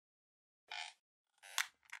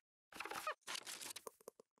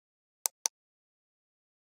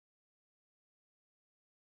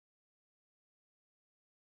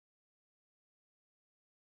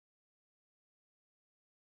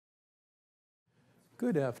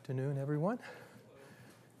Good afternoon, everyone.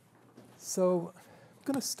 So I'm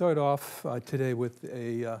going to start off today with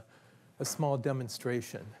a small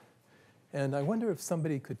demonstration. And I wonder if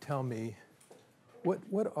somebody could tell me,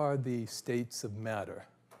 what are the states of matter?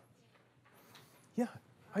 Yeah,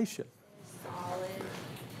 Aisha. Solid,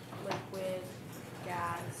 liquid,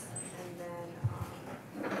 gas, and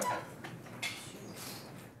then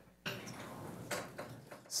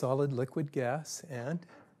Solid, liquid, gas, and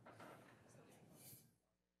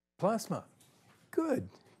plasma. Good,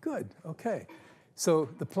 good, okay. So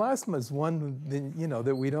the plasma is one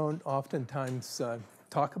that we don't oftentimes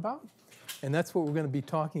talk about, and that's what we're going to be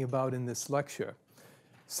talking about in this lecture.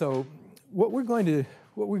 So what we're going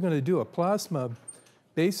to do, a plasma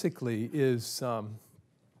basically is a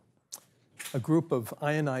group of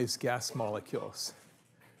ionized gas molecules.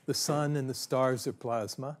 The sun and the stars are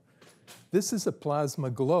plasma. This is a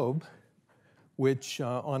plasma globe, which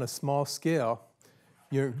on a small scale,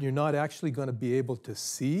 you're not actually going to be able to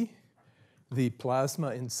see the plasma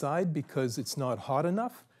inside because it's not hot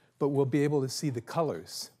enough, but we'll be able to see the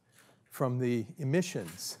colors from the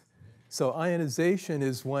emissions. So ionization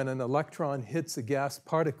is when an electron hits a gas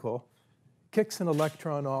particle, kicks an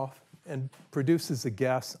electron off, and produces a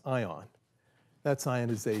gas ion. That's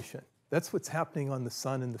ionization. That's what's happening on the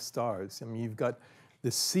sun and the stars. I mean, you've got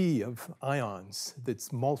the sea of ions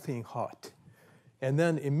that's molting hot. And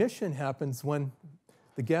then emission happens when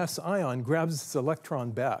the gas ion grabs its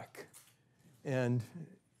electron back. And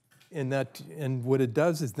what it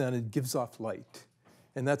does is then it gives off light.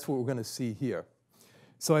 And that's what we're going to see here.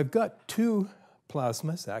 So I've got two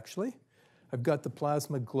plasmas, actually. I've got the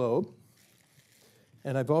plasma globe.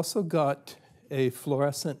 And I've also got a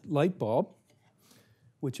fluorescent light bulb,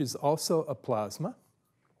 which is also a plasma.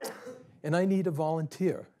 And I need a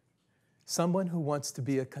volunteer, someone who wants to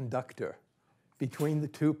be a conductor between the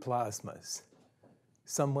two plasmas.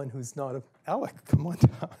 Someone who's not a... Alec, come on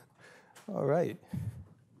down. All right.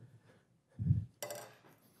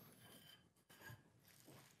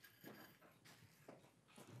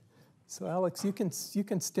 So Alex, you can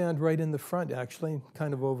stand right in the front, actually,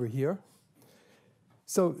 kind of over here.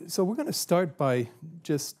 So we're going to start by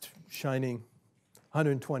just shining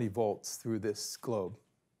 120 volts through this globe.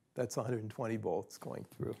 That's 120 volts going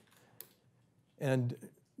through. And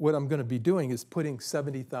what I'm going to be doing is putting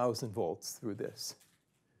 70,000 volts through this.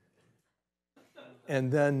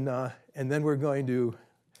 And then we're going to,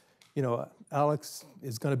 Alex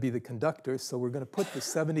is going to be the conductor, so we're going to put the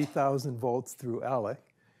 70,000 volts through Alec,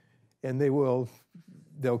 and they'll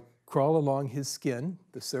crawl along his skin,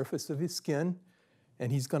 the surface of his skin,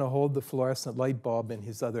 and he's going to hold the fluorescent light bulb in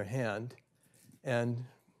his other hand, and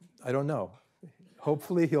I don't know,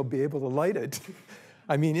 hopefully he'll be able to light it.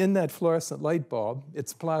 I mean, in that fluorescent light bulb,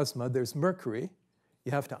 it's plasma, there's mercury.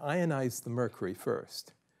 You have to ionize the mercury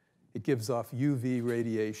first. It gives off UV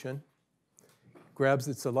radiation, grabs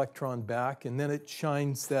its electron back, and then it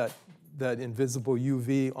shines that invisible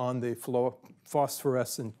UV on the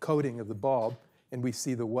phosphorescent coating of the bulb, and we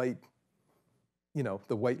see the white,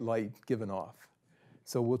 the white light given off.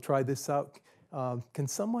 So we'll try this out. Can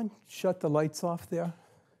someone shut the lights off there?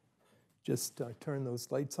 Just turn those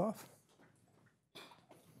lights off.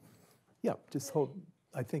 Yeah, just hold,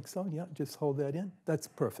 I think so, yeah, just hold that in. That's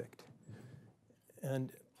perfect.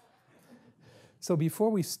 And so before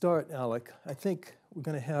we start, Alec, I think we're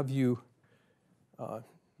going to have you,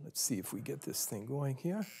 let's see if we get this thing going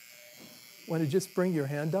here. Want to just bring your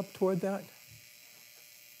hand up toward that?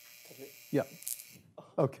 Yeah.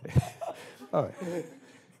 Okay. All right.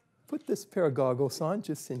 Put this pair of goggles on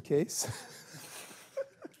just in case.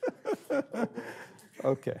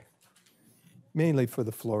 Okay. Mainly for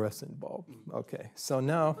the fluorescent bulb. Okay. So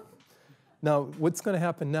now what's going to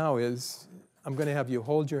happen now is I'm going to have you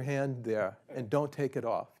hold your hand there and don't take it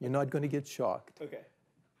off. You're not going to get shocked. Okay.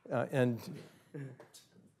 And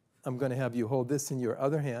I'm going to have you hold this in your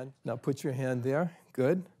other hand. Now put your hand there.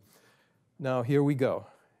 Good. Now here we go.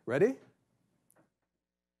 Ready?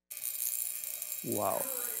 Wow.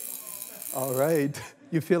 All right.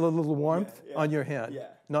 You feel a little warmth on your hand? Yeah.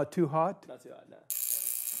 Not too hot? Not too hot, no.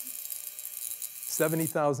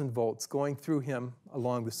 70,000 volts going through him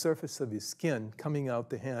along the surface of his skin, coming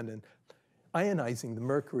out the hand and ionizing the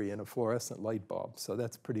mercury in a fluorescent light bulb. So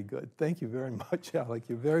that's pretty good. Thank you very much, Alec.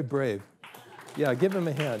 You're very brave. Yeah, give him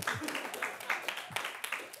a hand.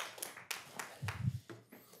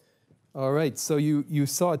 All right, so you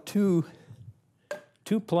saw two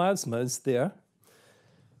plasmas there.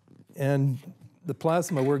 And the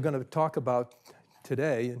plasma we're going to talk about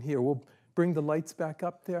today, and here, we'll bring the lights back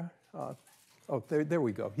up there. Oh, there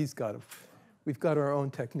we go. He's got them. We've got our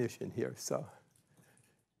own technician here, so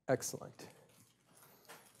excellent.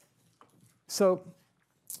 So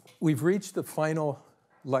we've reached the final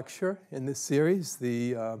lecture in this series.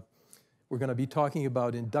 We're going to be talking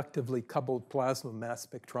about inductively coupled plasma mass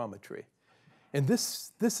spectrometry. And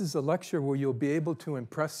this is a lecture where you'll be able to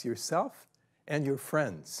impress yourself and your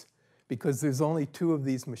friends, because there's only 2 of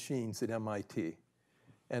these machines at MIT.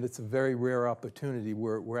 And it's a very rare opportunity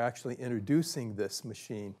where we're actually introducing this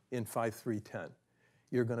machine in 5310.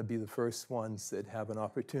 You're going to be the first ones that have an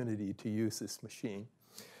opportunity to use this machine.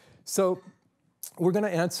 So we're going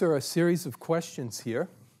to answer a series of questions here.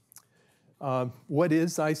 What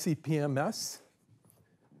is ICP-MS?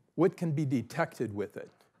 What can be detected with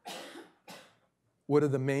it? What are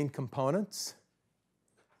the main components?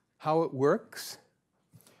 How it works?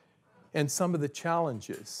 And some of the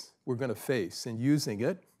challenges we're going to face in using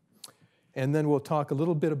it. And then we'll talk a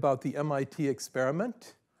little bit about the MIT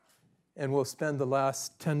experiment. And we'll spend the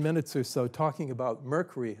last 10 minutes or so talking about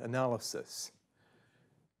mercury analysis.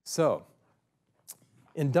 So,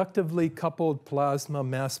 inductively coupled plasma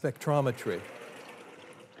mass spectrometry.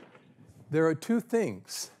 There are 2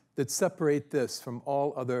 things that separate this from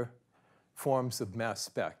all other forms of mass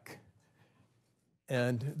spec.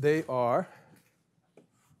 And they are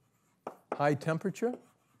high temperature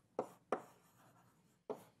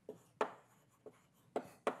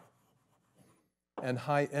and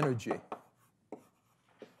high energy.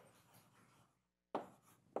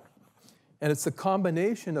 And it's a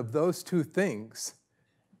combination of those 2 things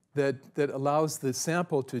that allows the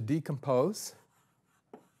sample to decompose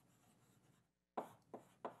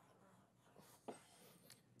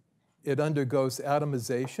it undergoes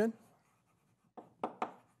atomization,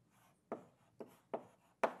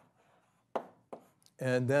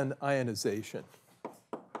 and then ionization.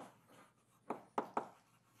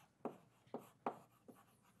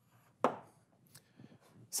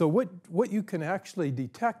 So what you can actually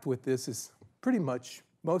detect with this is pretty much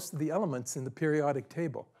most of the elements in the periodic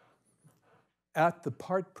table at the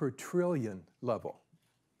part per trillion level.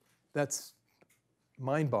 That's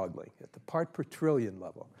mind-boggling, at the part per trillion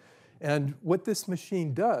level. And what this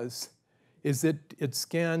machine does is it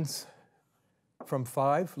scans from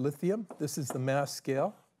 5, lithium, this is the mass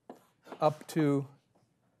scale, up to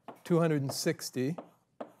 260,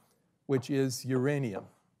 which is uranium.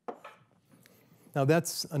 Now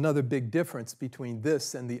that's another big difference between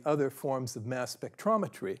this and the other forms of mass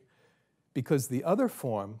spectrometry, because the other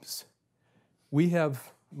forms, we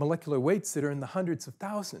have molecular weights that are in the hundreds of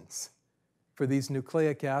thousands for these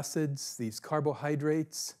nucleic acids, these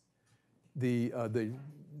carbohydrates, the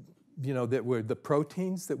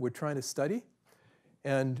proteins that we're trying to study.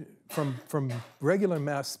 And from regular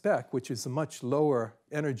mass spec, which is a much lower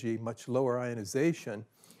energy, much lower ionization,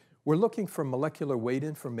 we're looking for molecular weight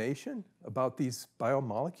information about these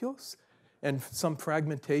biomolecules and some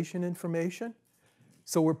fragmentation information.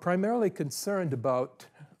 So we're primarily concerned about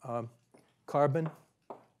carbon,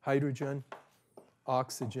 hydrogen,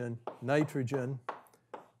 oxygen, nitrogen,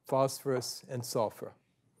 phosphorus, and sulfur.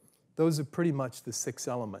 Those are pretty much the 6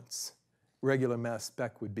 elements regular mass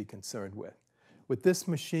spec would be concerned with. With this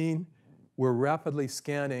machine, we're rapidly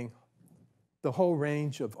scanning the whole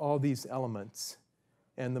range of all these elements.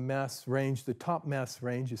 And the mass range, the top mass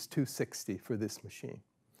range is 260 for this machine.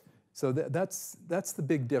 So that's the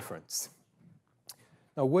big difference.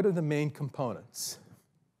 Now, what are the main components?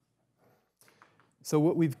 So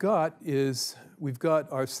what we've got is we've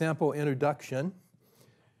got our sample introduction.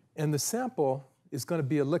 And the sample is going to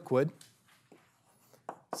be a liquid.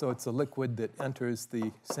 So it's a liquid that enters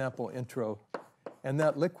the sample intro. And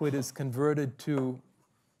that liquid is converted to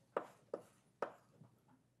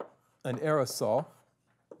an aerosol.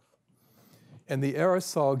 And the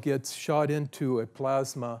aerosol gets shot into a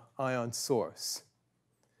plasma ion source.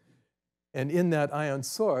 And in that ion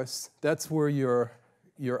source, that's where your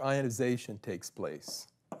ionization takes place.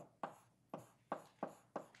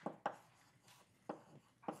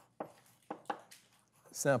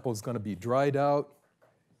 The sample is going to be dried out,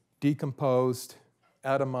 decomposed,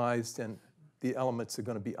 atomized, and the elements are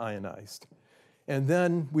going to be ionized. And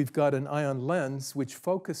then we've got an ion lens which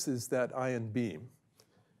focuses that ion beam.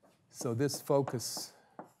 So this focuses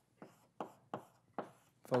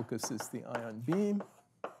the ion beam.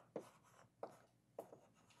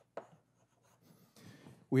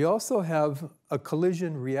 We also have a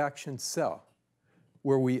collision reaction cell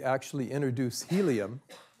where we actually introduce helium,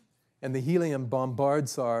 and the helium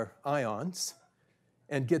bombards our ions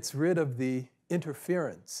and gets rid of the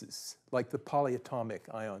interferences, like the polyatomic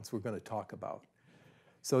ions we're going to talk about.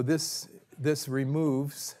 So this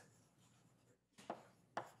removes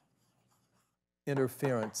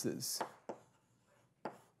interferences.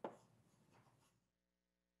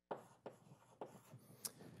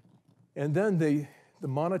 And then the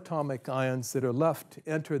monatomic ions that are left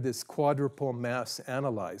enter this quadrupole mass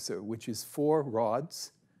analyzer, which is 4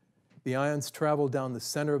 rods. The ions travel down the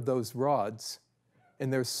center of those rods,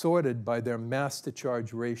 and they're sorted by their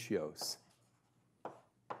mass-to-charge ratios.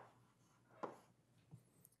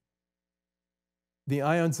 The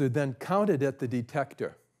ions are then counted at the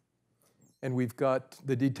detector. And we've got,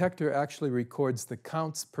 the detector actually records the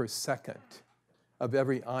counts per second of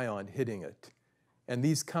every ion hitting it. And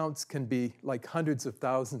these counts can be like hundreds of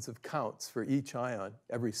thousands of counts for each ion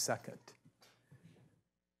every second.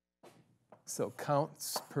 So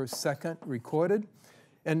counts per second recorded.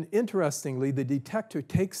 And interestingly, the detector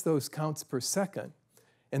takes those counts per second,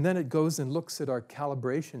 and then it goes and looks at our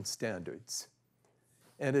calibration standards.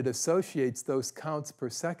 And it associates those counts per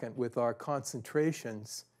second with our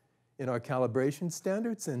concentrations in our calibration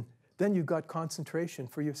standards, and then you've got concentration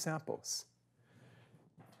for your samples.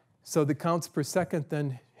 So the counts per second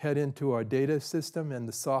then head into our data system, and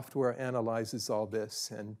the software analyzes all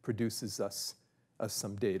this and produces us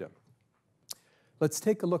some data. Let's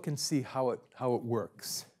take a look and see how it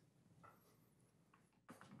works.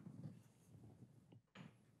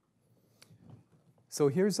 So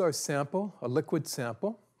here's our sample, a liquid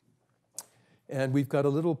sample. And we've got a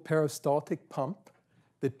little peristaltic pump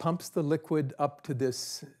that pumps the liquid up to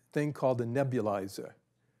this thing called a nebulizer.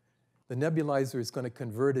 The nebulizer is going to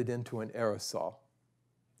convert it into an aerosol.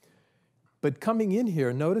 But coming in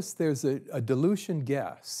here, notice there's a dilution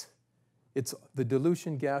gas. The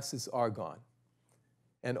dilution gas is argon.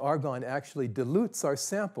 And argon actually dilutes our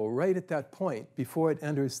sample right at that point before it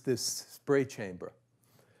enters this spray chamber.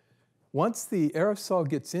 Once the aerosol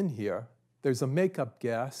gets in here, there's a makeup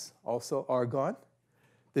gas, also argon,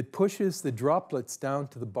 that pushes the droplets down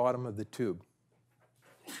to the bottom of the tube.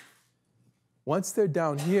 Once they're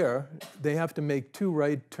down here, they have to make 2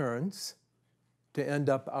 right turns to end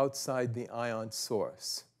up outside the ion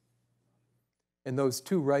source. And those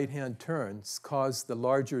 2 right-hand turns cause the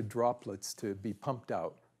larger droplets to be pumped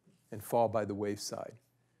out and fall by the wayside.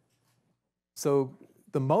 So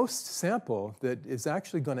the most sample that is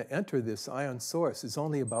actually going to enter this ion source is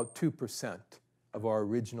only about 2% of our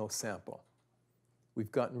original sample.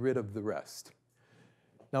 We've gotten rid of the rest.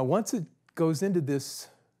 Now, once it goes into this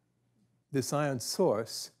ion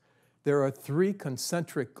source, there are 3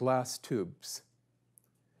 concentric glass tubes.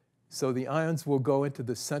 So the ions will go into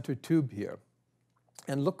the center tube here.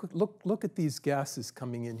 And look at these gases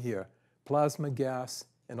coming in here, plasma gas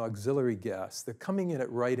and auxiliary gas. They're coming in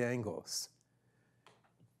at right angles.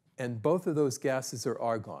 And both of those gases are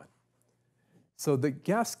argon. So the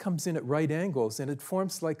gas comes in at right angles, and it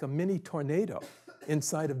forms like a mini tornado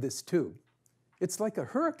inside of this tube. It's like a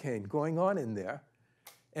hurricane going on in there.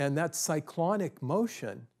 And that cyclonic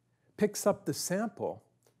motion picks up the sample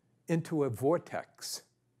into a vortex.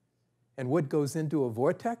 And what goes into a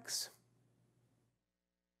vortex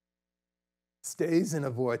stays in a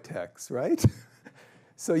vortex, right?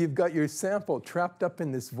 So you've got your sample trapped up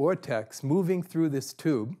in this vortex, moving through this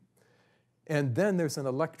tube, and then there's an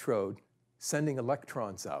electrode sending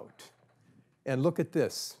electrons out. And look at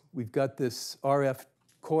this. We've got this RF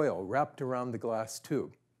coil wrapped around the glass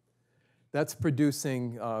tube. That's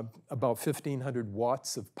producing about 1,500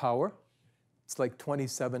 watts of power. It's like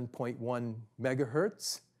 27.1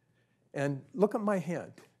 megahertz. And look at my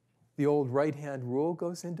hand. The old right-hand rule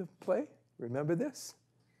goes into play. Remember this?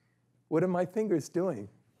 What are my fingers doing?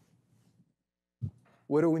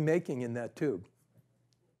 What are we making in that tube?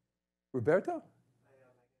 Roberto?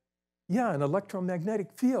 Yeah, an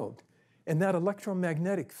electromagnetic field. And that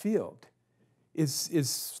electromagnetic field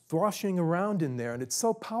is thrashing around in there, and it's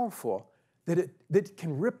so powerful that it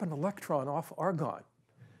can rip an electron off argon.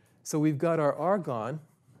 So we've got our argon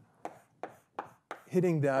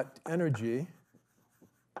hitting that energy.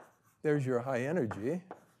 There's your high energy.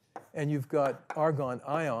 And you've got argon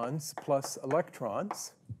ions plus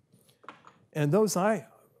electrons. And those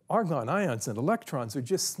argon ions and electrons are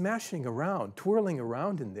just smashing around, twirling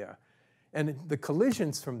around in there. And the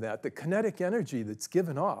collisions from that, the kinetic energy that's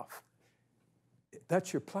given off,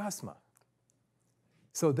 that's your plasma.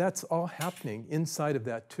 So that's all happening inside of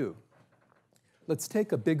that tube. Let's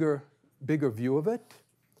take a bigger view of it.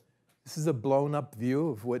 This is a blown up view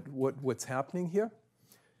of what's happening here.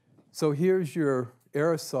 So here's your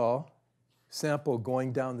aerosol sample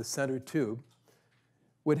going down the center tube.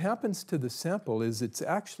 What happens to the sample is it's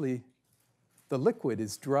actually, the liquid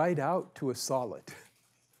is dried out to a solid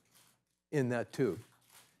in that tube.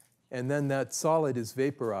 And then that solid is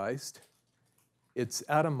vaporized. It's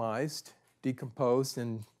atomized, decomposed,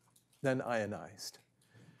 and then ionized.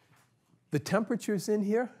 The temperatures in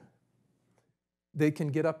here, they can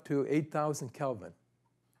get up to 8,000 Kelvin.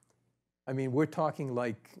 I mean, you're talking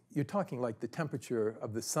like the temperature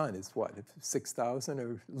of the sun is what, 6,000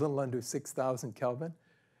 or a little under 6,000 Kelvin?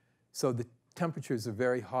 So the temperatures are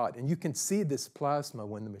very hot. And you can see this plasma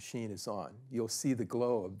when the machine is on. You'll see the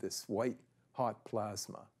glow of this white, hot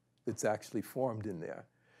plasma that's actually formed in there.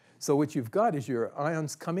 So what you've got is your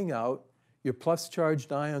ions coming out. Your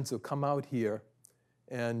plus-charged ions will come out here.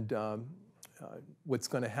 And what's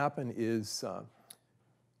going to happen is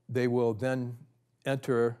they will then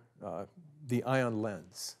enter the ion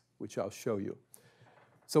lens, which I'll show you.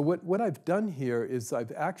 So what I've done here is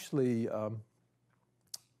I've actually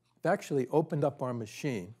opened up our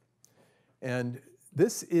machine. And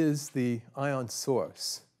this is the ion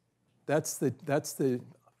source. That's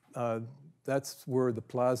where the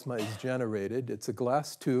plasma is generated. It's a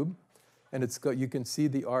glass tube, and you can see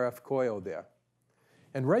the RF coil there.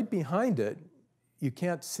 And right behind it, you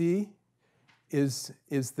can't see, is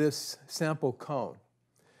this sample cone.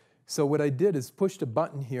 So what I did is pushed a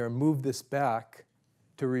button here and moved this back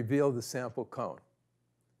to reveal the sample cone.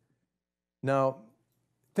 Now,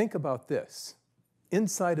 think about this.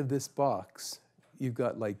 Inside of this box, you've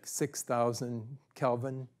got like 6,000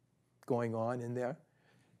 Kelvin going on in there.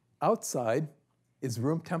 Outside is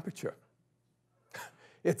room temperature.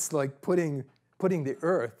 It's like putting the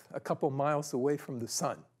Earth a couple miles away from the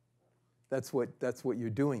sun. That's what you're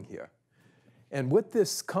doing here. And what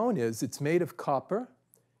this cone is, it's made of copper,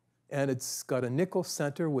 and it's got a nickel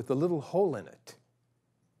center with a little hole in it.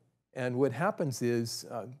 And what happens is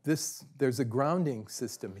there's a grounding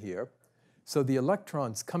system here. So the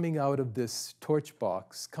electrons coming out of this torch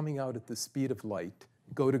box, coming out at the speed of light,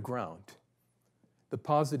 go to ground. The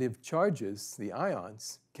positive charges, the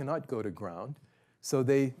ions, cannot go to ground, so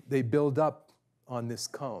they build up on this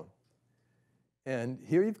cone. And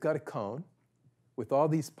here you've got a cone with all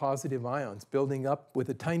these positive ions building up with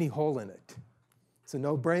a tiny hole in it. It's a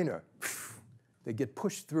no-brainer. They get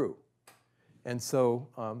pushed through. And so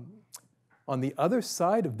on the other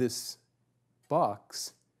side of this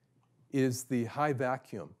box is the high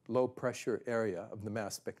vacuum, low pressure area of the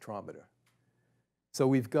mass spectrometer. So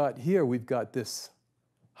we've got this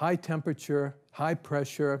high temperature, high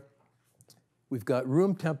pressure, we've got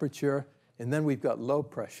room temperature, and then we've got low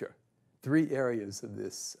pressure, 3 areas of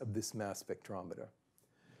this mass spectrometer.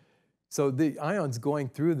 So the ions going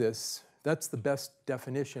through this, that's the best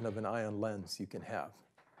definition of an ion lens you can have.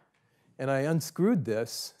 And I unscrewed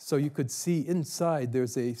this so you could see inside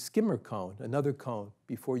there's a skimmer cone, another cone,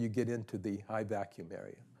 before you get into the high vacuum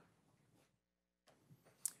area.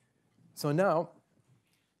 So now,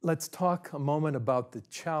 let's talk a moment about the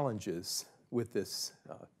challenges with this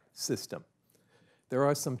system. There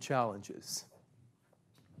are some challenges.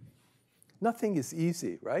 Nothing is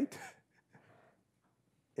easy, right?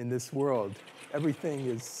 In this world,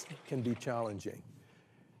 everything can be challenging.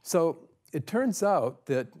 So it turns out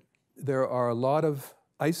that there are a lot of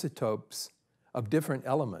isotopes of different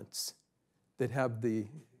elements that have the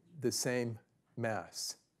same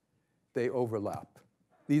mass. They overlap.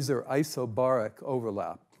 These are isobaric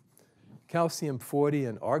overlap. Calcium-40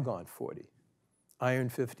 and argon-40,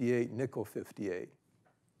 iron-58, nickel-58,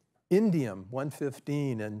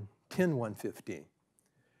 indium-115 and tin-115.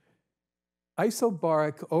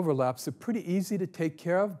 Isobaric overlaps are pretty easy to take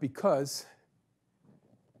care of because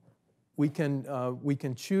we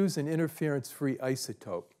can choose an interference-free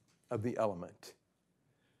isotope of the element.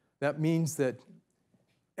 That means that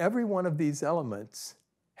every one of these elements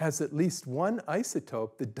has at least one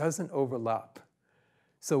isotope that doesn't overlap.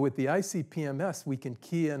 So with the ICP-MS, we can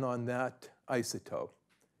key in on that isotope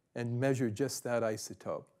and measure just that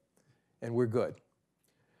isotope, and we're good.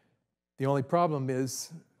 The only problem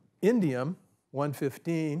is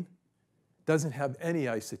indium-115 doesn't have any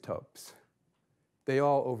isotopes. They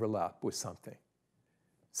all overlap with something.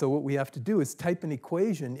 So what we have to do is type an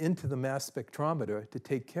equation into the mass spectrometer to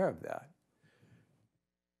take care of that.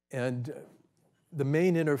 And the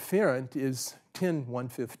main interferent is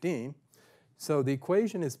tin-115. So the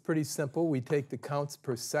equation is pretty simple. We take the counts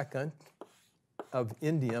per second of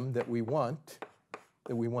indium that we want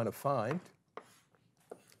to find.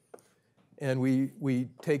 And we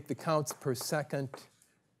take the counts per second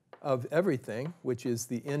of everything, which is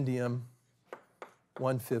the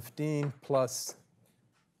indium-115 plus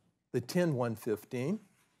the tin-115.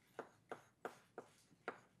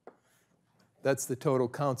 That's the total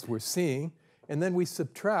counts we're seeing. And then we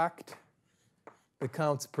subtract the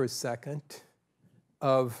counts per second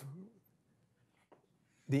of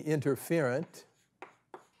the interferent.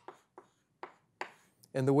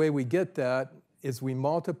 And the way we get that is we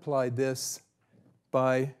multiply this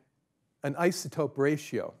by an isotope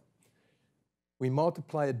ratio. We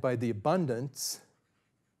multiply it by the abundance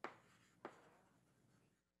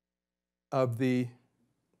of the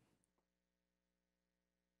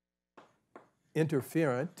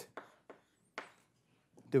interferent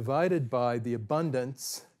divided by the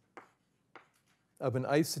abundance of an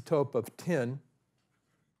isotope of tin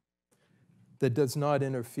that does not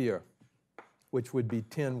interfere, which would be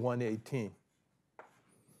tin 118.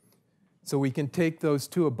 So we can take those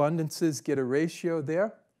two abundances, get a ratio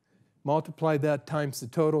there, multiply that times the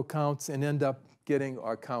total counts, and end up getting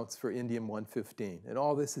our counts for indium-115. And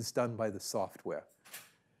all this is done by the software.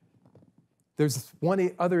 There's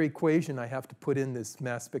one other equation I have to put in this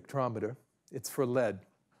mass spectrometer. It's for lead.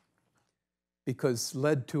 Because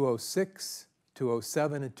lead 206,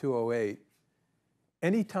 207, and 208,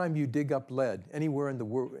 anytime you dig up lead anywhere in the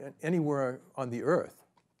world, anywhere on the Earth,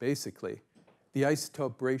 basically, the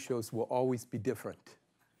isotope ratios will always be different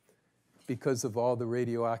because of all the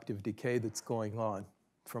radioactive decay that's going on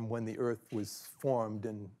from when the Earth was formed.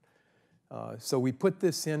 And so we put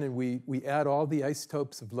this in and we add all the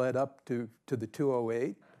isotopes of lead up to the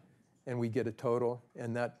 208, and we get a total,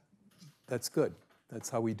 and that's good. That's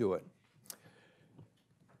how we do it.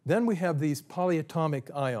 Then we have these polyatomic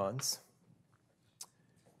ions.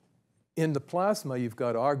 In the plasma, you've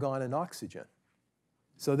got argon and oxygen.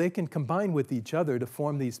 So they can combine with each other to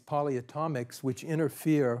form these polyatomics which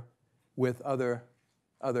interfere with other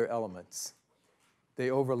elements. They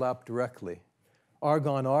overlap directly.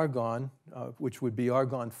 Argon-argon, which would be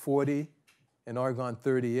argon-40 and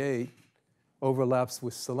argon-38, overlaps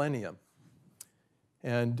with selenium.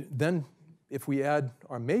 And then if we add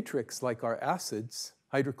our matrix, like our acids,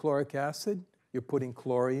 hydrochloric acid, you're putting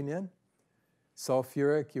chlorine in.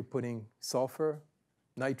 Sulfuric, you're putting sulfur.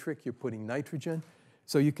 Nitric, you're putting nitrogen.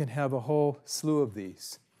 So you can have a whole slew of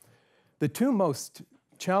these. The two most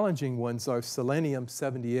challenging ones are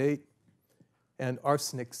selenium-78 and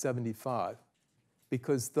arsenic-75,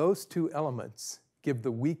 because those two elements give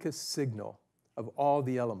the weakest signal of all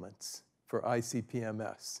the elements for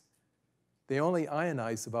ICP-MS. They only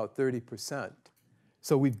ionize about 30%.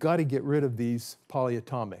 So we've got to get rid of these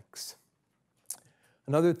polyatomics.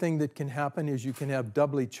 Another thing that can happen is you can have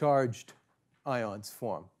doubly charged ions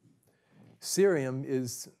form. Cerium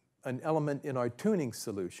is an element in our tuning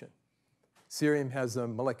solution. Cerium has a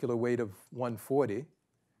molecular weight of 140.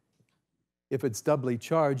 If it's doubly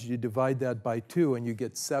charged, you divide that by 2 and you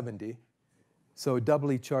get 70. So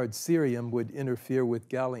doubly charged cerium would interfere with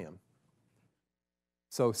gallium.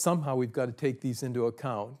 So somehow we've got to take these into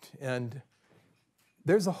account. And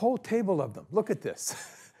there's a whole table of them. Look at this.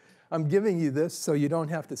 I'm giving you this so you don't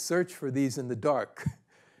have to search for these in the dark.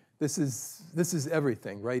 This is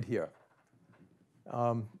everything right here.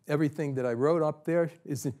 Everything that I wrote up there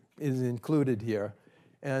is included here.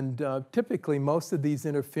 And typically, most of these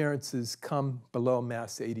interferences come below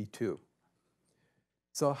mass 82.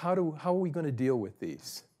 So how are we going to deal with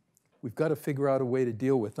these? We've got to figure out a way to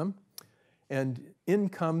deal with them. And in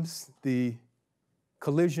comes the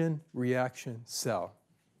collision reaction cell.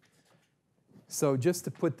 So just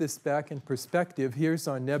to put this back in perspective, here's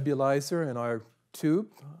our nebulizer and our tube,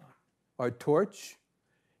 our torch.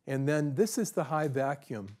 And then this is the high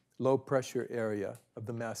vacuum, low pressure area of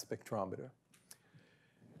the mass spectrometer.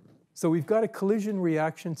 So we've got a collision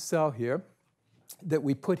reaction cell here that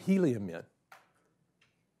we put helium in.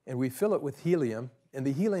 And we fill it with helium, and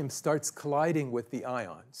the helium starts colliding with the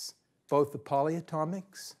ions, both the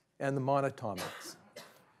polyatomics and the monatomics.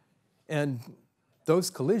 And those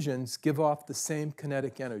collisions give off the same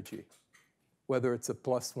kinetic energy, whether it's a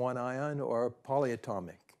 +1 ion or a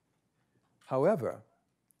polyatomic. However,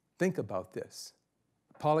 think about this.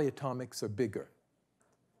 Polyatomics are bigger.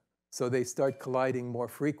 So they start colliding more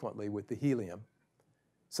frequently with the helium.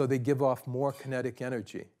 So they give off more kinetic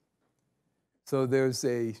energy. So there's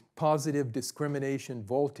a positive discrimination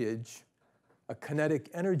voltage, a kinetic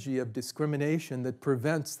energy of discrimination that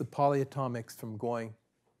prevents the polyatomics from going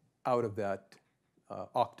out of that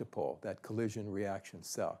octopole, that collision reaction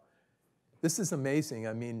cell. This is amazing.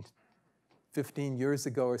 I mean, 15 years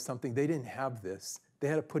ago or something, they didn't have this. They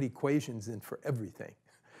had to put equations in for everything.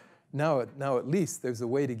 Now at least there's a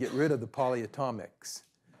way to get rid of the polyatomics.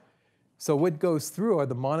 So what goes through are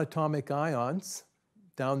the monatomic ions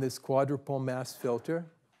down this quadrupole mass filter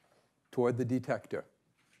toward the detector.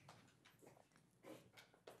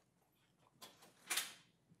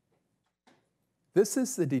 This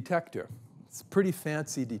is the detector. It's a pretty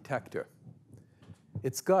fancy detector.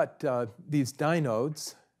 It's got these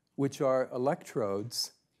dinodes, which are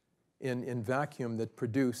electrodes in vacuum that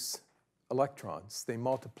produce electrons. They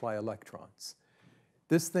multiply electrons.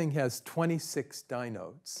 This thing has 26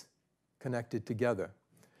 dinodes connected together.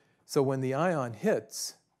 So when the ion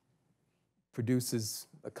hits, produces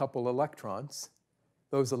a couple electrons,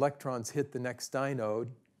 those electrons hit the next dynode,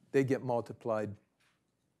 they get multiplied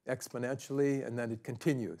exponentially, and then it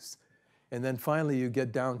continues. And then finally you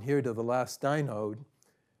get down here to the last dynode,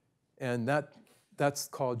 and that's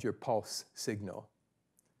called your pulse signal.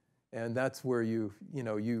 And that's where you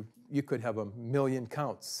could have 1 million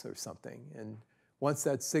counts or something. And once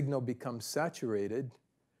that signal becomes saturated,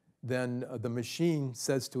 then the machine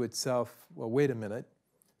says to itself, well, wait a minute,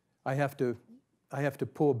 I have to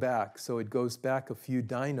pull back. So it goes back a few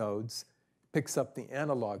dynodes, picks up the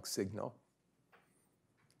analog signal,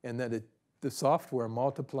 and then the software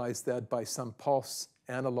multiplies that by some pulse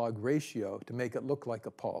analog ratio to make it look like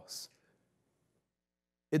a pulse.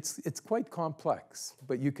 It's quite complex,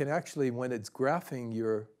 but you can actually, when it's graphing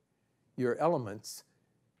your elements,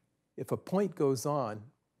 if a point goes on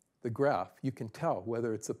the graph, you can tell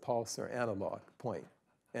whether it's a pulse or analog point,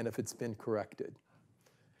 and if it's been corrected.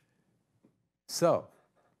 So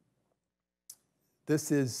this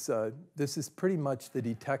is pretty much the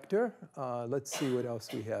detector. Let's see what else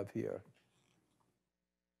we have here.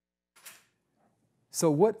 So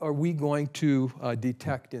what are we going to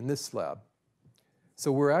detect in this lab?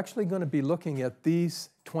 So we're actually going to be looking at these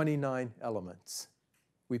 29 elements.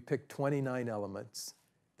 We picked 29 elements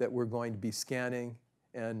that we're going to be scanning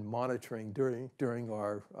and monitoring during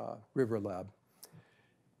our river lab.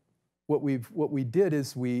 What we did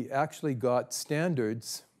is we actually got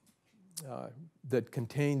standards that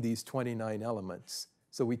contain these 29 elements,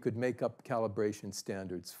 so we could make up calibration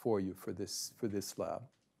standards for you for this lab.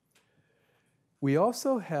 We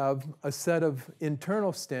also have a set of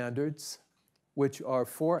internal standards, which are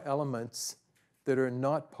 4 elements that are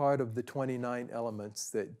not part of the 29 elements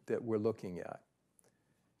that we're looking at.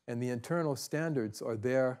 And the internal standards are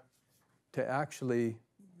there to actually,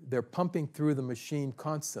 they're pumping through the machine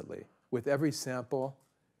constantly with every sample,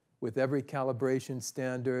 with every calibration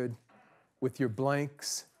standard, with your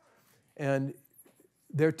blanks. And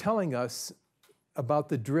they're telling us about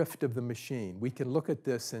the drift of the machine. We can look at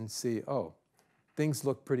this and see, oh, things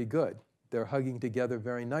look pretty good. They're hugging together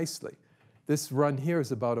very nicely. This run here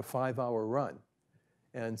is about a 5-hour run.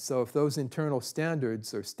 And so if those internal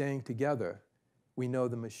standards are staying together, we know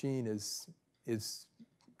the machine is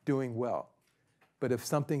doing well. But if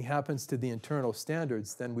something happens to the internal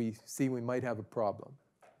standards, then we see we might have a problem.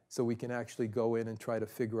 So we can actually go in and try to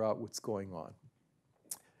figure out what's going on.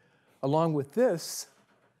 Along with this,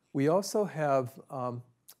 we also have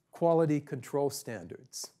quality control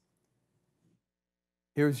standards.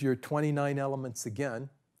 Here's your 29 elements again,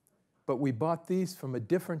 but we bought these from a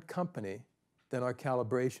different company than our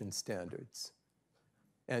calibration standards.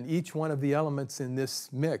 And each one of the elements in this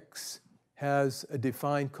mix has a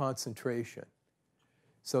defined concentration.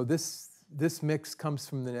 So this mix comes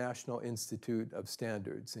from the National Institute of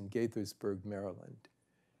Standards in Gaithersburg, Maryland.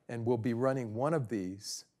 And we'll be running one of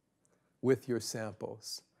these with your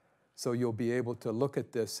samples. So you'll be able to look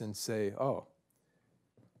at this and say, oh,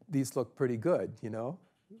 these look pretty good, you know?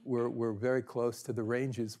 We're very close to the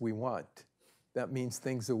ranges we want. That means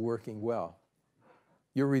things are working well.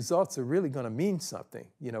 Your results are really going to mean something,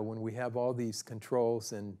 you know, when we have all these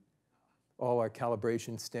controls and all our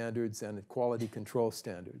calibration standards and quality control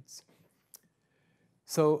standards.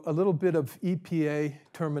 So a little bit of EPA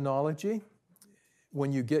terminology.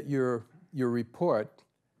 When you get your report,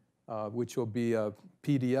 which will be a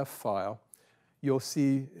PDF file, you'll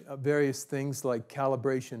see various things like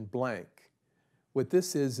calibration blank. What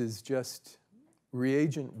this is just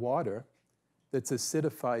reagent water that's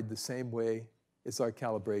acidified the same way as our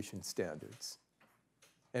calibration standards.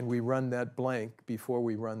 And we run that blank before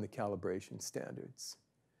we run the calibration standards.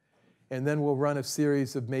 And then we'll run a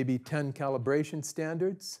series of maybe 10 calibration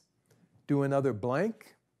standards, do another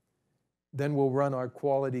blank, then we'll run our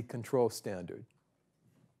quality control standard.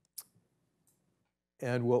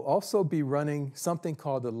 And we'll also be running something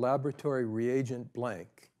called a laboratory reagent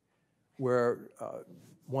blank, where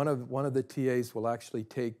one of the TAs will actually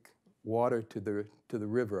take water to the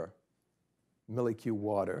river, millicube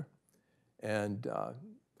water, and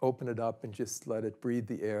open it up and just let it breathe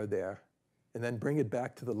the air there, and then bring it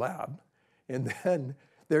back to the lab. And then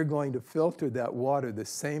they're going to filter that water the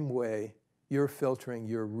same way you're filtering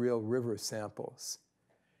your real river samples.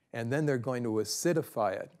 And then they're going to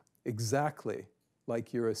acidify it exactly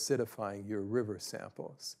like you're acidifying your river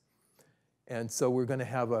samples. And so we're going to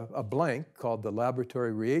have a blank called the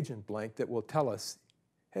laboratory reagent blank that will tell us,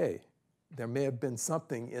 hey, there may have been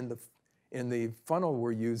something in the funnel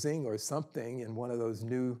we're using, or something in one of those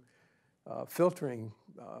new filtering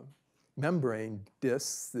membrane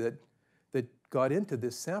discs that got into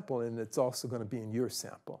this sample, and it's also going to be in your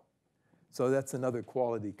sample. So that's another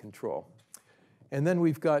quality control. And then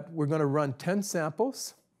we're going to run 10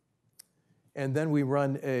 samples, and then we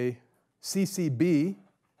run a CCB,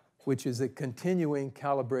 which is a continuing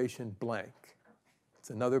calibration blank. It's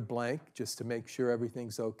another blank just to make sure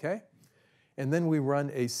everything's okay. And then we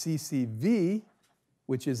run a CCV,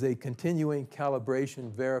 which is a continuing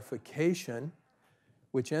calibration verification,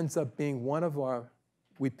 which ends up being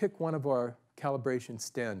we pick one of our calibration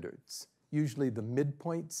standards, usually the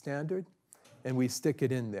midpoint standard, and we stick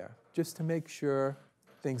it in there just to make sure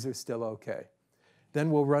things are still okay.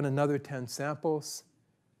 Then we'll run another 10 samples,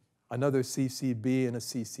 another CCB, and a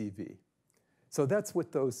CCV. So that's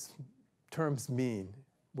what those terms mean.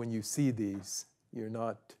 When you see these, you're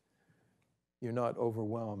not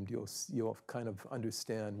overwhelmed. You'll kind of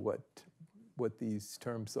understand what these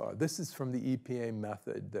terms are. This is from the EPA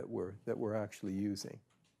method that we're actually using.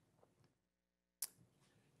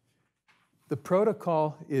 The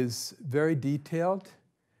protocol is very detailed,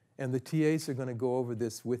 and the TAs are going to go over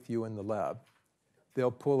this with you in the lab.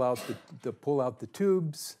 They'll pull out the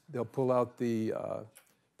tubes. They'll pull out the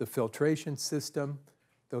filtration system.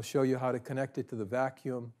 They'll show you how to connect it to the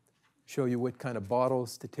vacuum, show you what kind of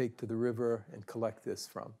bottles to take to the river and collect this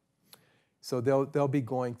from. So they'll be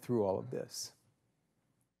going through all of this.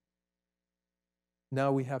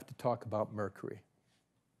 Now we have to talk about mercury.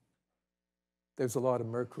 There's a lot of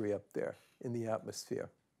mercury up there in the atmosphere.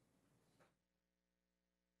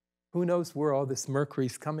 Who knows where all this mercury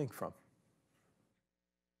is coming from?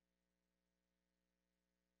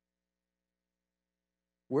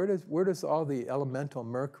 Where does all the elemental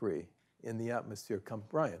mercury in the atmosphere come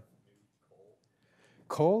from? Ryan?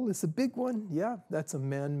 Coal is a big one. Yeah, that's a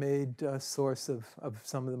man-made source of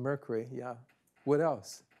some of the mercury. Yeah. What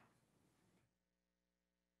else?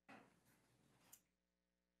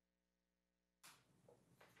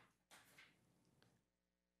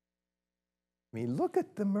 I mean, look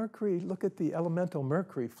at the mercury, look at the elemental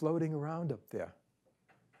mercury floating around up there.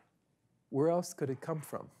 Where else could it come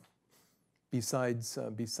from? Besides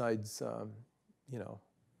you know,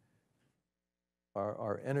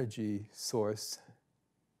 our energy source.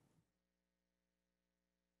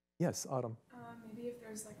 Yes, Autumn. Maybe if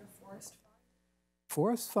there's like a forest fire.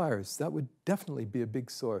 Forest fires, that would definitely be a big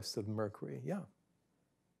source of mercury, yeah.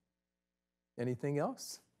 Anything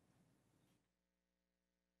else?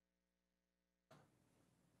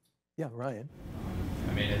 Yeah, Ryan.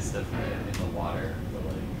 I mean, it's definitely in the water, but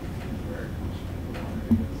like where it comes from, the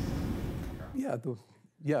water, I guess.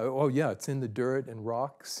 Yeah, it's in the dirt and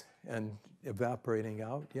rocks and evaporating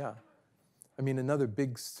out, yeah. I mean, another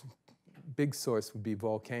big source would be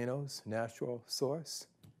volcanoes, natural source,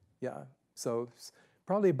 yeah. So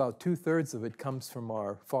probably about 2/3 of it comes from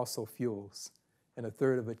our fossil fuels, and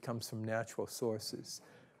 1/3 of it comes from natural sources.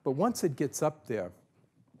 But once it gets up there,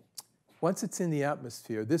 once it's in the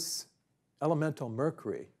atmosphere, this elemental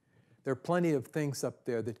mercury, there are plenty of things up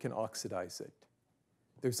there that can oxidize it.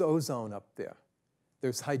 There's ozone up there.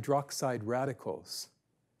 There's hydroxide radicals.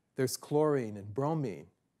 There's chlorine and bromine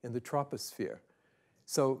in the troposphere.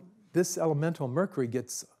 So this elemental mercury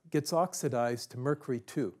gets oxidized to mercury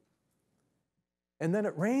 2. And then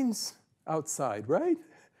it rains outside, right?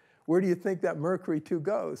 Where do you think that mercury 2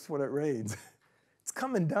 goes when it rains? It's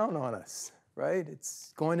coming down on us, right?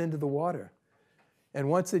 It's going into the water. And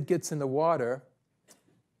once it gets in the water,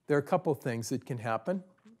 there are a couple things that can happen.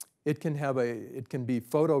 It can be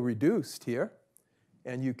photo-reduced here,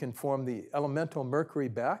 and you can form the elemental mercury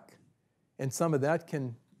back, and some of that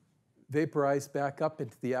can vaporize back up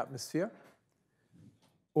into the atmosphere.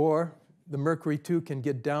 Or the mercury 2 can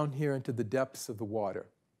get down here into the depths of the water.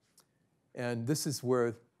 And this is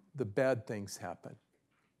where the bad things happen.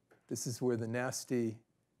 This is where the nasty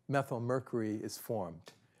methyl mercury is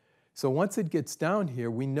formed. So once it gets down here,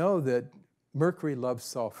 we know that mercury loves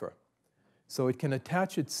sulfur. So it can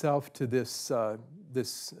attach itself to there's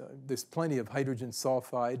plenty of hydrogen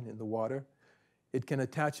sulfide in the water. It can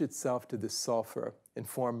attach itself to this sulfur and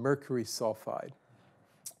form mercury sulfide.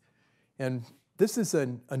 And this is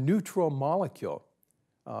a neutral molecule.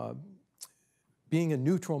 Being a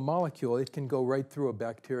neutral molecule, it can go right through a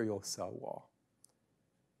bacterial cell wall.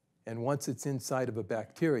 And once it's inside of a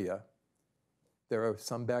bacteria, there are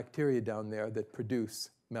some bacteria down there that produce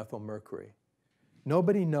methyl mercury.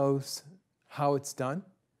 Nobody knows how it's done.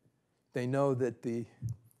 They know that the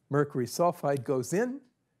mercury sulfide goes in,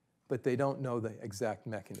 but they don't know the exact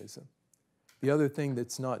mechanism. The other thing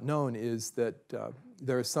that's not known is that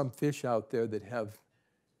there are some fish out there that have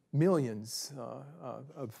millions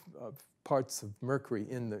of parts of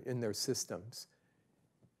mercury in their systems,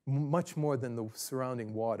 much more than the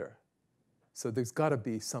surrounding water. So there's got to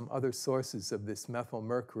be some other sources of this methyl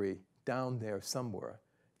mercury down there somewhere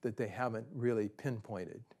that they haven't really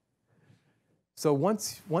pinpointed. So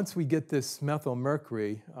once we get this methyl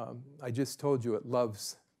mercury, I just told you it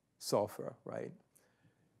loves sulfur, right?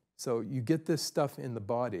 So you get this stuff in the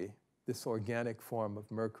body, this organic form of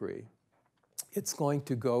mercury. It's going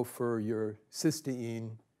to go for your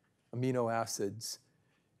cysteine amino acids,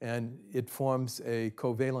 and it forms a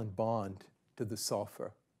covalent bond to the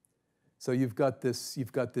sulfur. So you've got this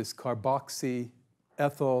carboxy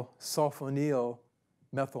ethyl sulfonyl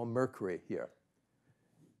methyl mercury here.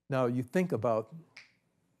 Now you think about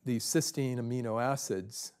these cysteine amino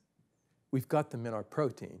acids, we've got them in our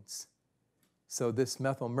proteins. So this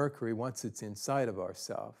methyl mercury, once it's inside of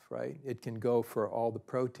ourselves, right, it can go for all the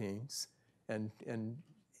proteins and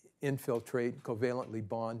infiltrate, covalently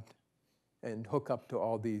bond, and hook up to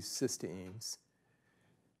all these cysteines.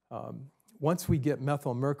 Once we get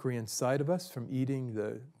methyl mercury inside of us from eating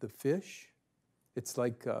the fish, it's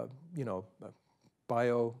like,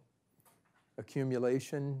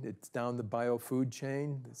 bioaccumulation. It's down the biofood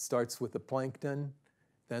chain. It starts with the plankton,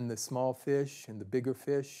 then the small fish and the bigger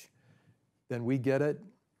fish. Then we get it.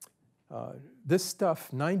 This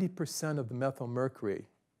stuff, 90% of the methyl mercury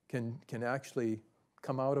can actually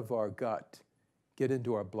come out of our gut, get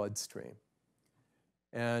into our bloodstream.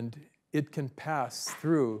 And it can pass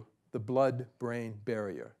through the blood-brain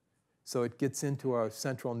barrier. So it gets into our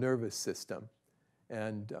central nervous system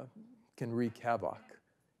and can wreak havoc.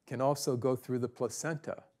 Can also go through the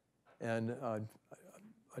placenta. And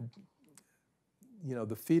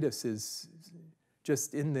the fetus is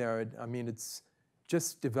just in there. I mean, it's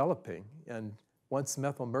just developing. And once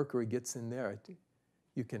methyl mercury gets in there,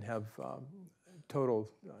 you can have total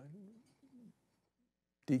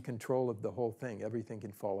decontrol of the whole thing. Everything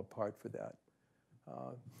can fall apart for that.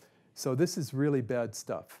 So this is really bad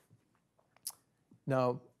stuff.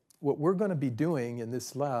 Now, what we're going to be doing in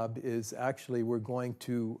this lab is actually we're going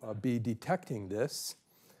to be detecting this,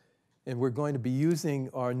 and we're going to be using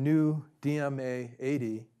our new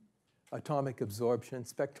DMA-80 Atomic Absorption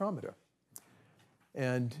Spectrometer.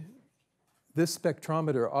 And this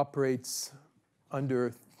spectrometer operates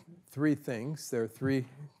under three things. There are three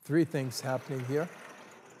things happening here.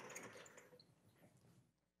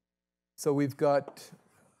 So we've got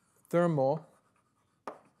thermal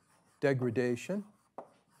degradation.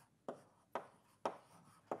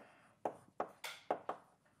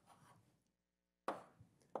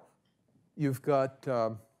 You've got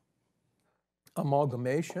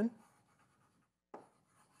amalgamation.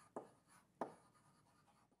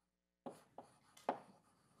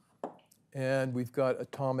 And we've got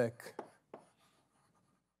atomic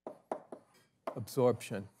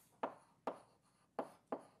absorption.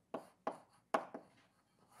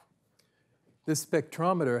 This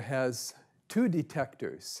spectrometer has 2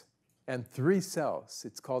 detectors and 3 cells.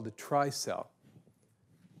 It's called a tricell.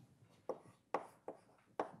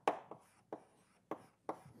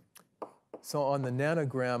 So on the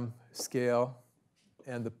nanogram scale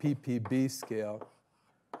and the ppb scale,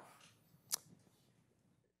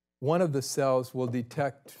 one of the cells will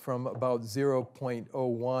detect from about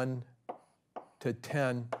 0.01 to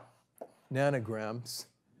 10 nanograms,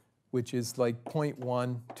 which is like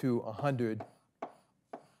 0.1 to 100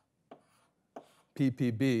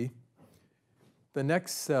 ppb. The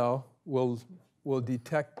next cell will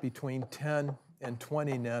detect between 10 and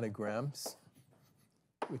 20 nanograms,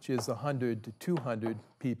 which is 100 to 200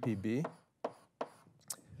 ppb.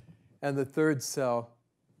 And the third cell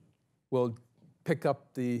will pick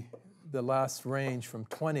up the last range from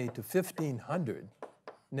 20 to 1,500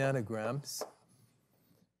 nanograms,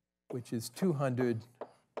 which is 200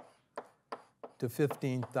 to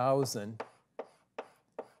 15,000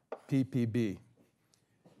 ppb.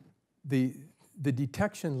 The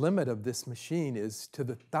detection limit of this machine is to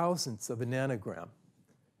the thousandths of a nanogram.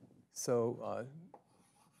 So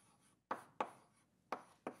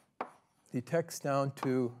detects down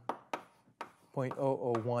to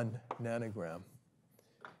 0.001 nanogram.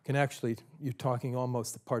 Can actually, you're talking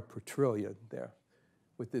almost a part per trillion there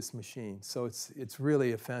with this machine. So it's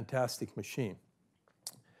really a fantastic machine.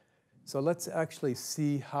 So let's actually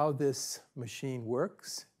see how this machine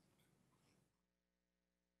works.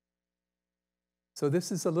 So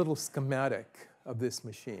this is a little schematic of this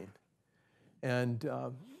machine. And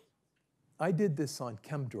I did this on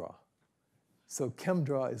ChemDraw. So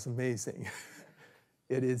ChemDraw is amazing.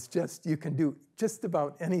 It is just, you can do just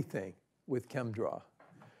about anything with ChemDraw.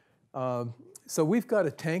 So we've got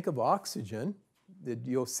a tank of oxygen that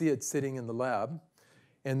you'll see it sitting in the lab.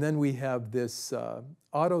 And then we have this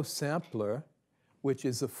auto sampler, which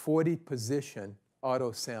is a 40-position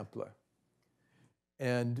auto sampler.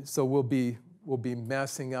 And so we'll be we'll be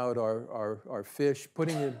massing out our fish,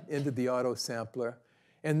 putting it into the auto sampler,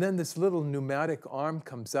 and then this little pneumatic arm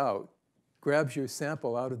comes out, grabs your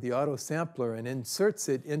sample out of the auto sampler and inserts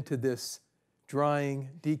it into this drying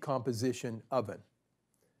decomposition oven.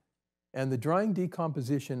 And the drying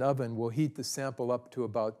decomposition oven will heat the sample up to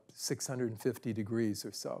about 650 degrees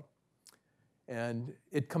or so. And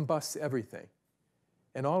it combusts everything.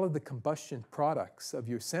 And all of the combustion products of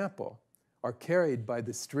your sample are carried by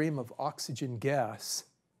the stream of oxygen gas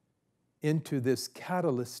into this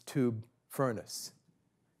catalyst tube furnace.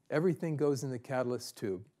 Everything goes in the catalyst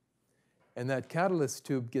tube. And that catalyst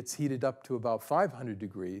tube gets heated up to about 500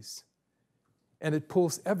 degrees, and it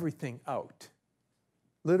pulls everything out.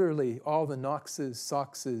 Literally all the NOxes,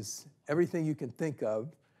 SOxes, everything you can think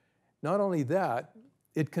of. Not only that,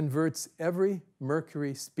 it converts every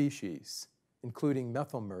mercury species, including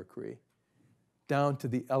methylmercury, down to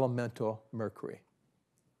the elemental mercury.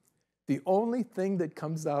 The only thing that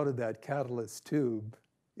comes out of that catalyst tube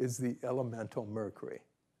is the elemental mercury.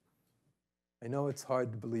 I know it's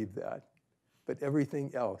hard to believe that, but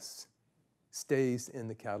everything else stays in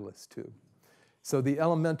the catalyst tube. So the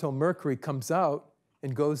elemental mercury comes out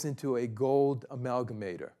and goes into a gold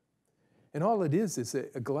amalgamator. And all it is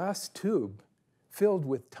a glass tube filled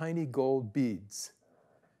with tiny gold beads.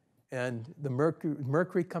 And the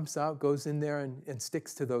mercury comes out, goes in there, and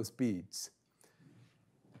sticks to those beads.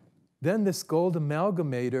 Then this gold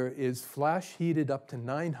amalgamator is flash heated up to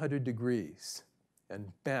 900 degrees.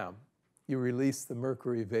 And bam, you release the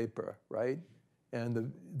mercury vapor, right?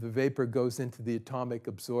 And the vapor goes into the atomic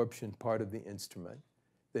absorption part of the instrument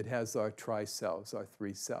that has our tri-cells, our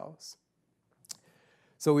 3 cells.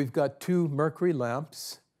 So we've got 2 mercury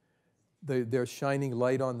lamps. They're shining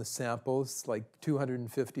light on the samples, like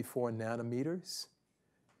 254 nanometers.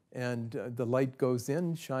 And the light goes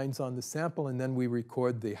in, shines on the sample, and then we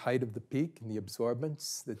record the height of the peak and the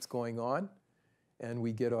absorbance that's going on. And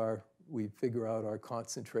we figure out our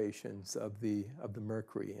concentrations of the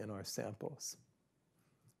mercury in our samples.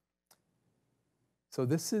 So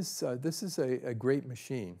this is a great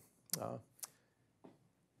machine. Do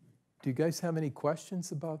you guys have any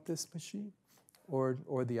questions about this machine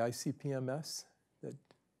or the ICP-MS that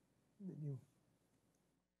you?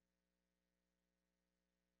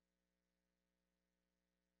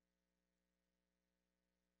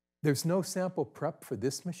 There's no sample prep for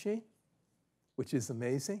this machine, which is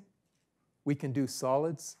amazing. We can do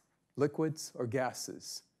solids, liquids, or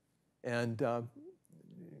gases. And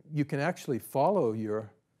you can actually follow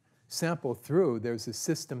your sample through. There's a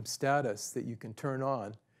system status that you can turn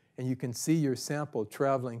on, and you can see your sample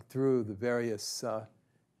traveling through the various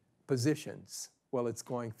positions while it's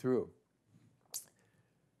going through. It's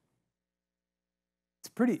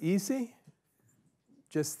pretty easy,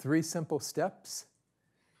 just 3 simple steps.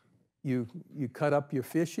 You cut up your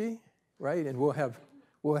fishy, right? And we'll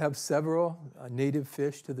have several native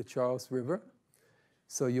fish to the Charles River.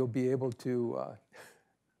 So you'll be able to,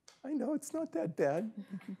 I know it's not that bad,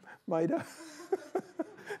 Maida.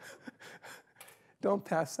 Don't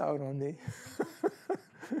pass out on me.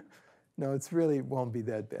 No, it's really won't be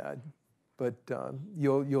that bad. But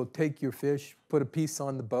you'll take your fish, put a piece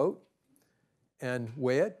on the boat, and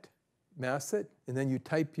weigh it, mass it, and then you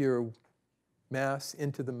type your mass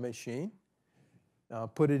into the machine,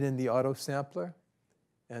 put it in the auto sampler,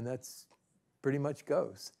 and that's pretty much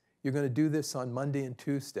goes. You're going to do this on Monday and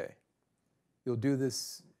Tuesday. You'll do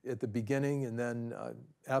this at the beginning, and then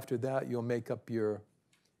after that, you'll make up your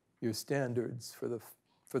standards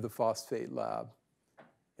for the phosphate lab,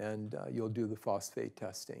 and you'll do the phosphate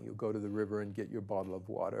testing. You'll go to the river and get your bottle of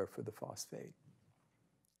water for the phosphate.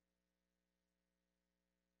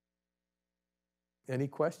 Any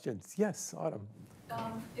questions? Yes, Autumn.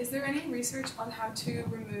 Is there any research on how to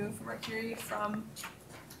remove mercury from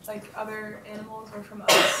like other animals or from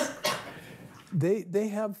us? They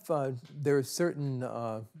have, there are certain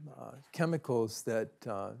chemicals that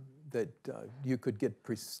you could get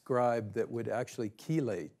prescribed that would actually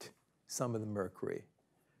chelate some of the mercury.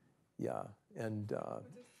 Yeah, and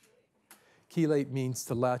chelate means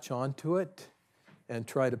to latch onto it and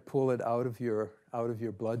try to pull it out of your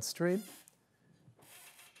bloodstream.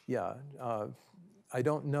 Yeah, I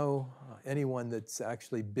don't know anyone that's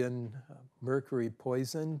actually been mercury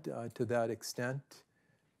poisoned to that extent,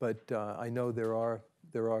 but I know there are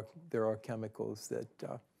chemicals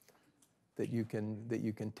that you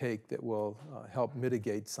can take that will help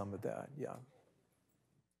mitigate some of that. Yeah.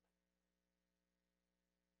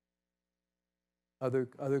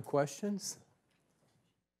 Other questions?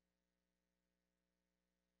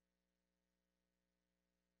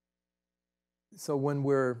 So when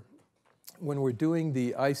we're when we're doing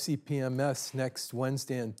the ICP-MS next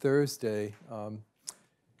Wednesday and Thursday,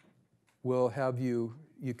 we'll have you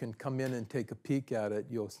can come in and take a peek at it.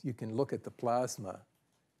 You can look at the plasma.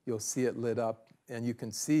 You'll see it lit up, and you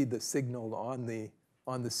can see the signal on the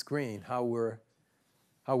screen, how we're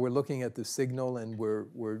looking at the signal, and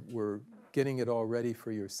we're getting it all ready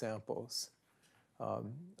for your samples.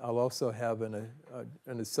 I'll also have an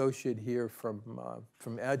associate here from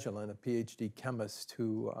Agilent, a PhD chemist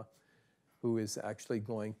who is actually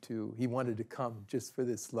going to, he wanted to come just for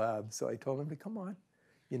this lab, so I told him to come on,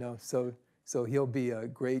 you know, so he'll be a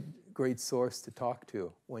great source to talk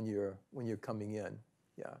to when you're coming in,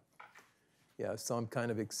 yeah. Yeah, so I'm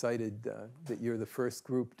kind of excited that you're the first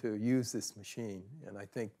group to use this machine, and I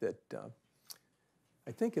think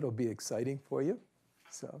it'll be exciting for you,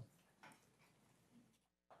 so.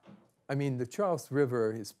 I mean, the Charles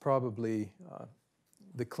River is probably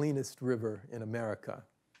the cleanest river in America.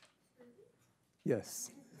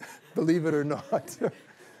 Yes, believe it or not.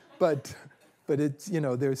 but it's, you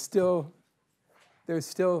know, there's still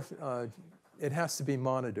it has to be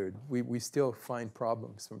monitored. We still find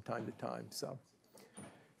problems from time to time.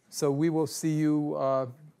 So we will see you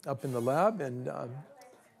up in the lab, and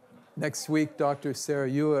next week, Dr. Sarah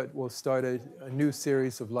Hewitt will start a new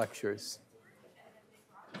series of lectures.